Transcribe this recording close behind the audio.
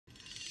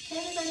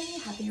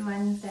Happy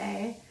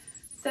Wednesday.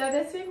 So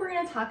this week we're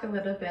going to talk a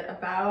little bit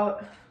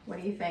about,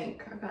 what do you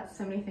think? I've got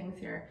so many things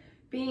here.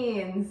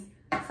 Beans,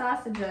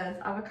 sausages,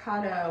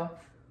 avocado.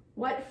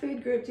 What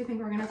food group do you think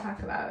we're going to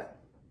talk about?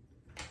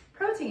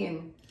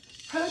 Protein.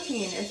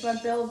 Protein is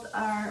what builds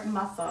our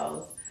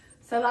muscles.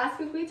 So last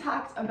week we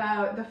talked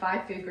about the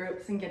 5 food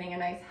groups and getting a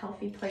nice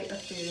healthy plate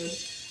of food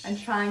and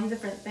trying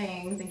different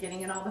things and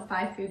getting in all the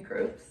 5 food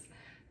groups.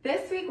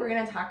 This week we're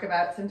going to talk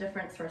about some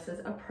different sources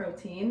of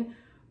protein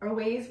or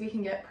ways we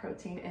can get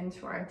protein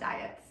into our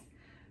diets.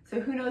 So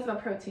who knows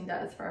what protein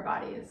does for our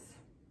bodies?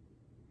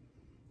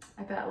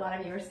 I bet a lot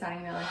of you are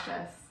standing there like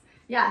this.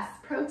 Yes,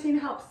 protein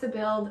helps to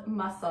build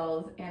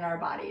muscles in our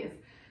bodies.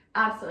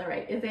 Absolutely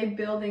right. It's a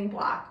building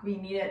block. We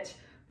need it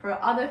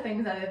for other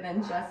things other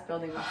than just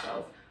building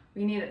muscles.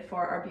 We need it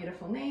for our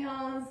beautiful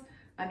nails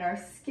and our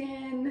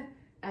skin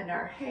and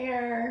our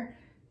hair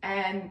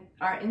and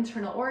our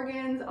internal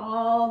organs,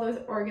 all those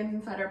organs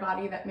inside our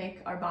body that make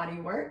our body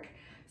work.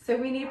 So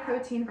we need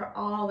protein for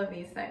all of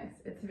these things.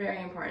 It's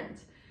very important.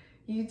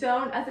 You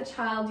don't, as a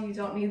child, you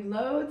don't need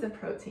loads of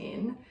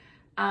protein,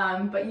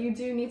 but you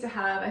do need to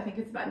have, I think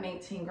it's about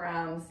 19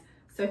 grams.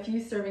 So a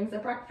few servings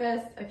at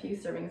breakfast, a few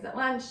servings at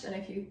lunch, and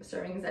a few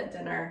servings at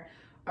dinner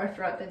or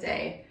throughout the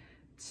day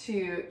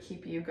to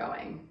keep you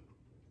going.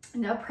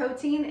 Now,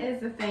 protein is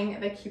the thing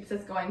that keeps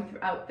us going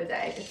throughout the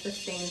day. It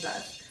sustains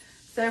us.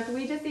 So if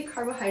we just eat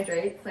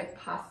carbohydrates like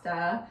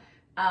pasta,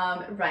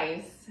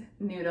 rice,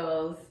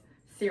 noodles,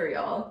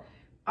 cereal,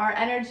 our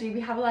energy, we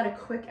have a lot of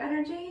quick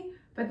energy,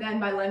 but then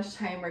by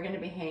lunchtime, we're gonna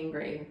be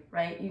hangry,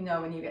 right? You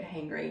know when you get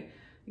hangry,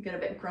 you get a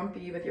bit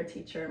grumpy with your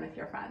teacher and with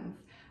your friends.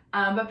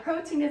 But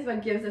protein is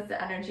what gives us the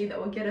energy that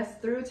will get us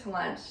through to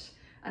lunch,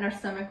 and our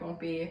stomach won't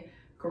be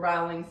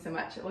growling so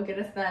much. It will get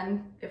us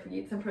then, if we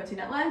eat some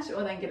protein at lunch, it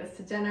will then get us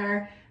to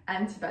dinner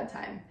and to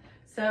bedtime.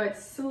 So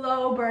it's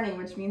slow burning,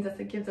 which means that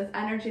it gives us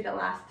energy that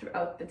lasts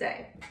throughout the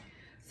day.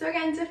 So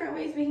again, different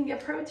ways we can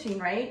get protein,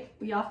 right?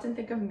 We often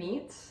think of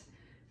meat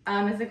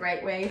is a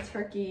great way.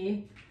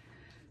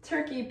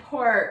 Turkey,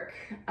 pork,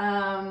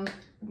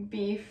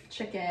 beef,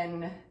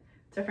 chicken,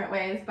 different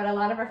ways. But a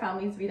lot of our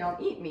families, we don't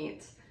eat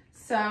meat.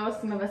 So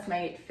some of us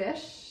might eat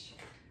fish,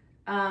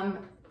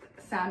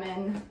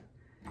 salmon,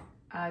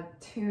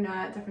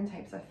 tuna, different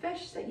types of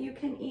fish that you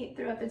can eat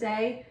throughout the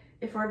day.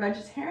 If we're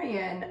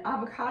vegetarian,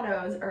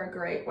 avocados are a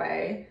great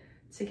way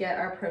to get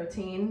our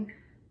protein,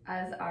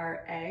 as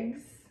are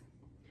eggs.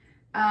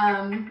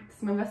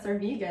 Some of us are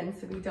vegan,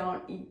 so we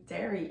don't eat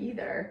dairy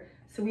either.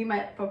 So we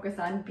might focus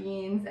on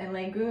beans and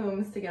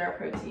legumes to get our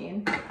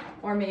protein,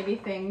 or maybe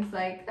things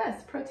like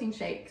this, protein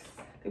shakes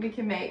that we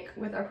can make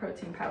with our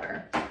protein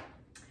powder.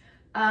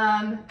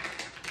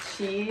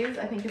 Cheese,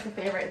 I think is a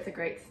favorite. It's a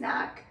great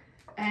snack.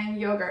 And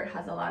yogurt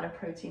has a lot of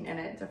protein in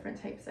it,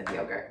 different types of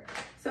yogurt.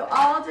 So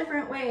all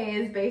different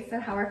ways based on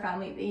how our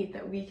families eat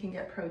that we can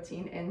get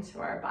protein into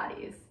our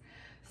bodies.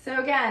 So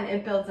again,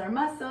 it builds our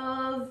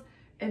muscles,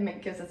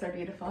 it gives us our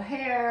beautiful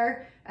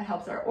hair, it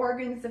helps our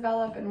organs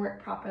develop and work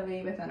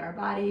properly within our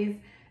bodies,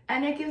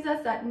 and it gives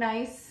us that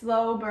nice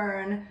slow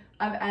burn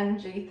of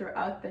energy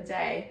throughout the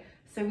day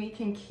so we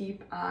can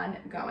keep on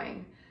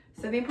going.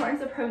 So the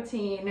importance of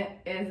protein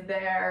is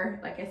there.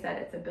 Like I said,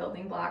 it's a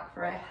building block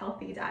for a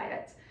healthy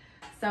diet.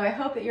 So I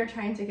hope that you're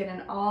trying to get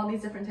in all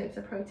these different types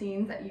of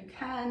proteins that you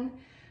can.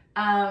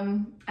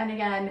 And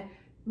again,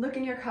 look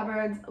in your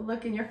cupboards,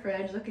 look in your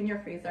fridge, look in your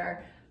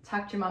freezer,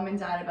 talk to your mom and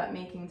dad about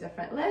making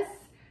different lists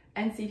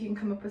and see if you can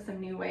come up with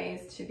some new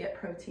ways to get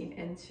protein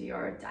into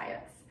your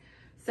diets.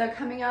 So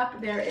coming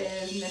up, there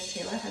is Miss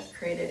Taylor has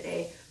created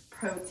a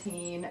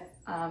protein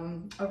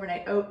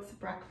overnight oats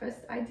breakfast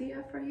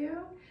idea for you.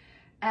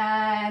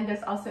 And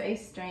there's also a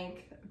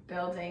strength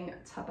building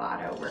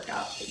Tabata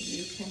workout that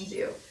you can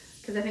do.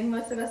 Because I think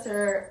most of us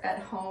are at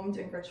home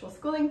doing virtual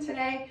schooling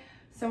today,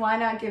 so why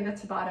not give the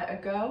Tabata a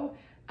go?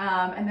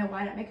 And then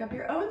why not make up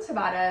your own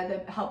Tabata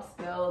that helps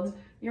build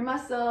your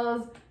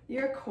muscles,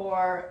 your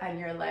core, and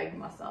your leg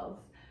muscles.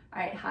 All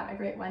right, have a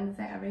great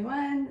Wednesday,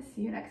 everyone.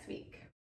 See you next week.